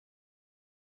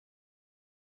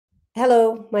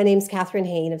Hello, my name's Catherine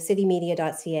Hain of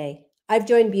citymedia.ca. I've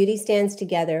joined Beauty Stands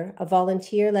Together, a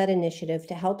volunteer-led initiative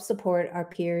to help support our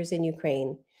peers in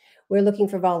Ukraine. We're looking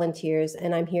for volunteers,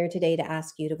 and I'm here today to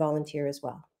ask you to volunteer as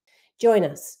well. Join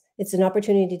us. It's an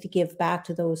opportunity to give back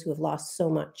to those who have lost so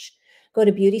much. Go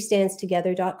to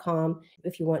beautystandstogether.com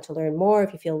if you want to learn more,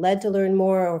 if you feel led to learn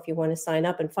more, or if you want to sign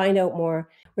up and find out more.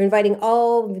 We're inviting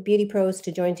all the beauty pros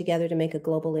to join together to make a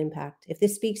global impact. If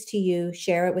this speaks to you,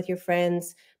 share it with your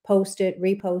friends, post it,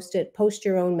 repost it, post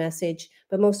your own message,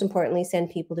 but most importantly, send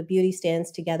people to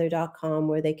beautystandstogether.com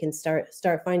where they can start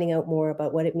finding out more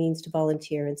about what it means to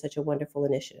volunteer in such a wonderful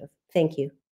initiative. Thank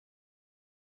you.